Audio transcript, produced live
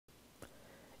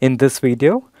In this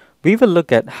video, we will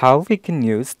look at how we can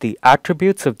use the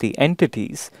attributes of the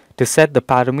entities to set the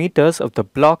parameters of the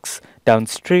blocks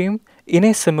downstream in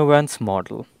a SimEvents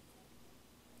model.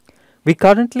 We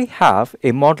currently have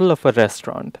a model of a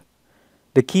restaurant.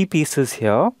 The key pieces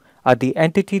here are the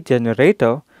entity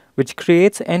generator, which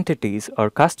creates entities or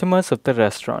customers of the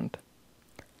restaurant,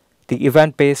 the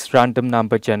event-based random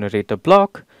number generator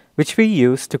block, which we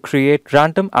use to create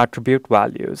random attribute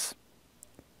values,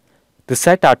 the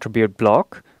set attribute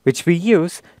block, which we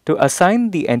use to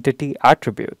assign the entity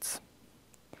attributes,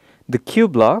 the queue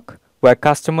block, where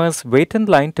customers wait in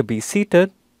line to be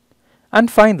seated, and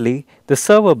finally, the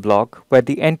server block, where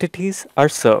the entities are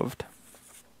served.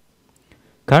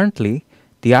 Currently,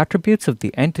 the attributes of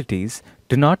the entities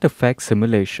do not affect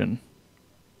simulation.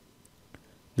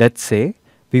 Let's say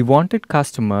we wanted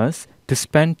customers to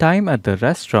spend time at the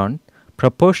restaurant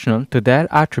proportional to their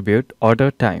attribute order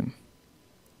time.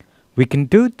 We can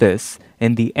do this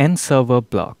in the endServer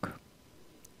block.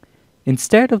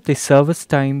 Instead of the service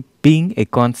time being a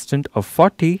constant of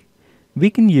 40, we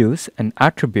can use an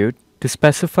attribute to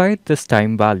specify this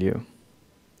time value.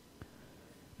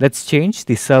 Let's change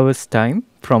the service time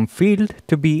from field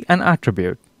to be an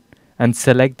attribute and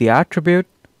select the attribute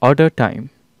order time.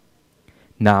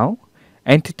 Now,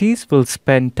 entities will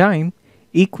spend time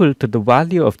equal to the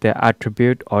value of their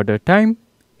attribute order time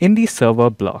in the server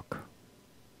block.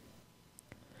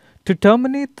 To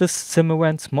terminate this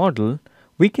SimEvents model,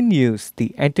 we can use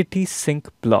the entity sync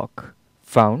block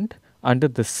found under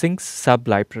the syncs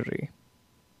sublibrary.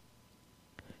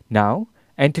 Now,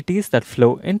 entities that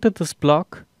flow into this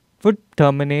block would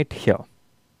terminate here.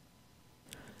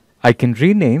 I can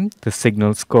rename the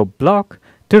signal scope block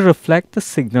to reflect the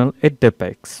signal it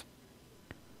depicts.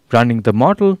 Running the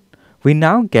model, we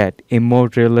now get a more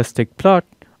realistic plot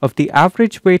of the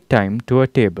average wait time to a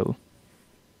table.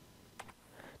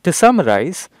 To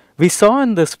summarize, we saw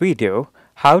in this video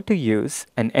how to use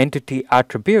an entity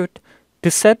attribute to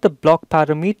set the block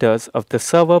parameters of the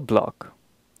server block.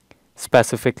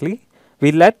 Specifically,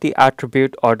 we let the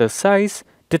attribute order size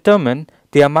determine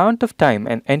the amount of time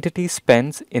an entity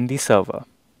spends in the server.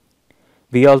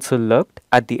 We also looked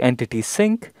at the entity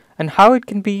sync and how it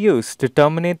can be used to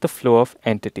terminate the flow of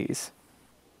entities.